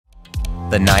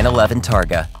The 911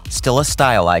 Targa, still a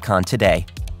style icon today.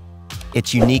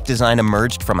 Its unique design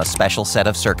emerged from a special set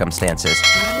of circumstances.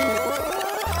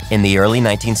 In the early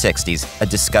 1960s, a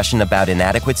discussion about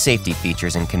inadequate safety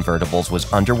features in convertibles was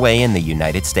underway in the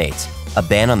United States. A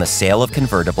ban on the sale of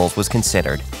convertibles was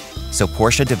considered, so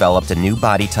Porsche developed a new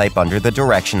body type under the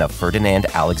direction of Ferdinand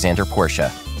Alexander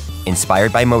Porsche.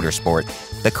 Inspired by motorsport,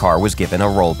 the car was given a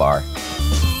roll bar.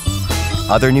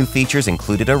 Other new features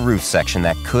included a roof section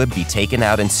that could be taken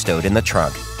out and stowed in the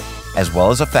trunk, as well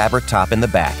as a fabric top in the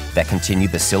back that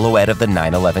continued the silhouette of the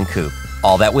 911 Coupe.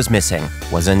 All that was missing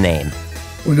was a name.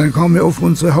 Und dann kamen wir auf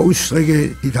unsere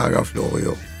Hausstrecke, die Targa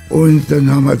Florio. Und dann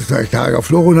haben wir gesagt, Targa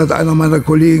Florio. Und hat einer meiner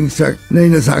Kollegen gesagt,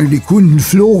 nein, das sagen die Kunden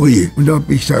Flori. Und da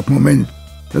habe ich gesagt, Moment,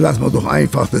 dann lassen wir doch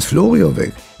einfach das Florio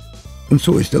weg. Und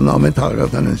so ist der Name Targa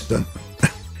dann entstanden.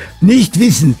 Nicht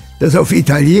wissen, dass auf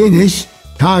Italienisch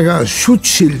Targa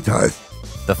Schutzschild heißt.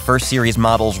 The first series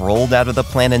models rolled out of the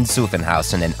plant in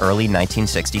Zuffenhausen in early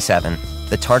 1967.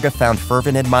 The Targa found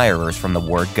fervent admirers from the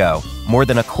word go. More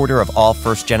than a quarter of all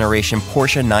first-generation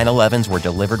Porsche 911s were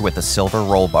delivered with a silver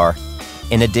roll bar.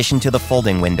 In addition to the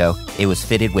folding window, it was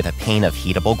fitted with a pane of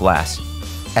heatable glass.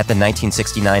 At the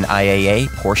 1969 IAA,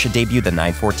 Porsche debuted the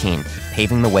 914,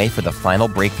 paving the way for the final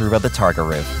breakthrough of the Targa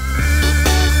roof.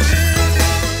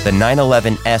 The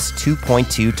 911S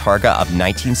 2.2 Targa of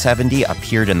 1970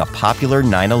 appeared in the popular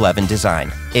 911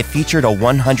 design. It featured a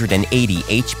 180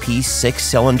 HP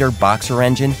six-cylinder boxer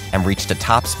engine and reached a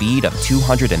top speed of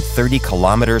 230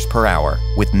 kilometers per hour,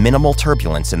 with minimal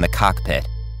turbulence in the cockpit.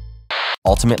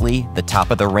 Ultimately, the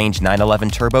top-of-the-range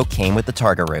 911 Turbo came with the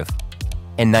Targa roof.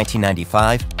 In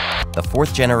 1995, the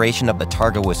fourth generation of the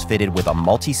Targa was fitted with a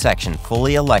multi-section,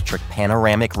 fully electric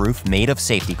panoramic roof made of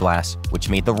safety glass, which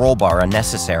made the roll bar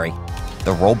unnecessary.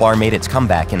 The roll bar made its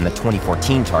comeback in the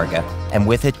 2014 Targa, and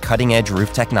with it, cutting-edge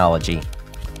roof technology.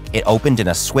 It opened in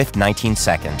a swift 19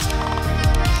 seconds.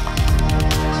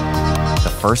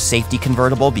 The first safety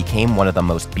convertible became one of the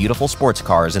most beautiful sports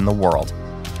cars in the world.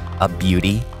 A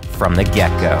beauty from the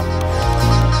get-go.